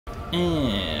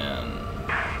And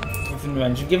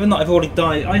given that I've already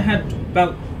died, I had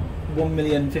about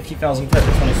 1,050,000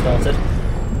 credits when I started.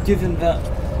 Given that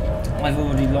I've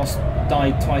already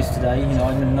died twice today, you know,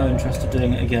 I'm in no interest of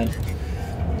doing it again.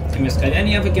 In this game,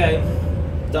 any other game,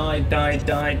 die, but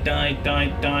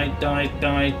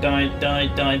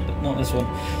not this one.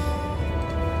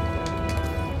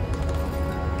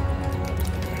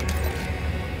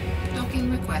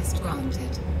 Docking request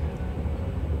granted.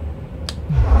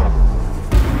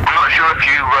 I'm not sure if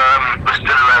you were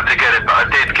still around to get it, but I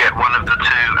did get one of the 2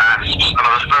 asps, and I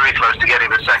was very close to getting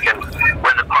the second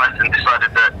when the Python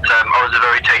decided that I was a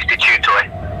very tasty chew toy.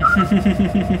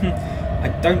 I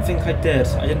don't think I did.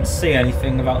 I didn't see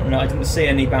anything about. No, I didn't see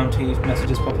any bounty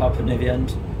messages pop up near the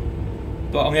end.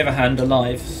 But on the other hand,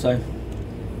 alive. So.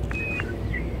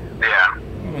 Yeah.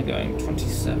 Where am I going?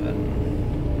 27.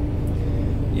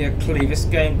 Yeah, clearly this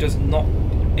game does not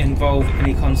involve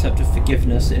any concept of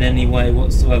forgiveness in any way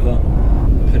whatsoever.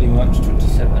 Pretty much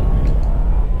 27.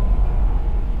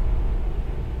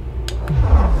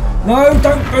 No,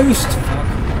 don't boost! Fuck.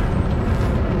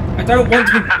 I don't want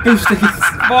to be boosting this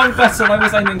wrong button. I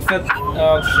was aiming for.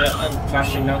 Oh shit, I'm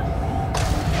crashing now.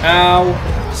 Ow!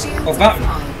 Oh, that.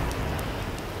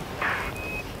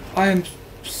 I am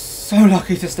so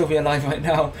lucky to still be alive right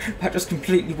now. That just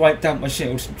completely wiped out my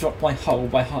shield and dropped my hull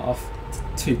by half.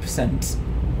 2%.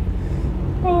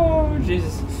 Oh,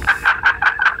 Jesus.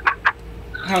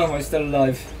 How am I still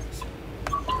alive?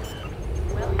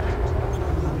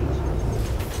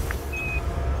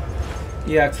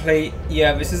 Yeah, Clay,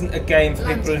 yeah, this isn't a game for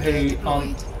people who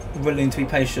aren't willing to be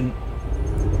patient.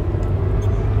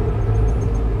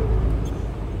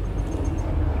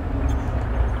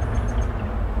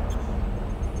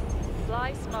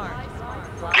 Fly smart.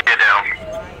 Get down.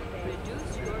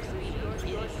 Reduce your speed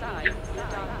inside the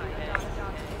document.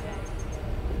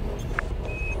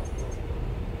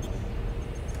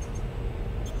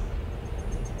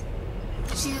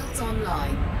 Shields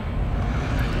online.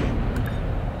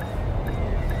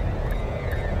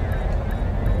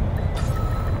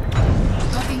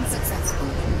 Docking successful.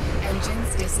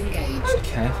 Engines disengaged.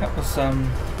 Okay, that was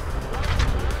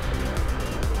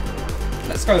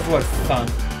let's go with the word fun.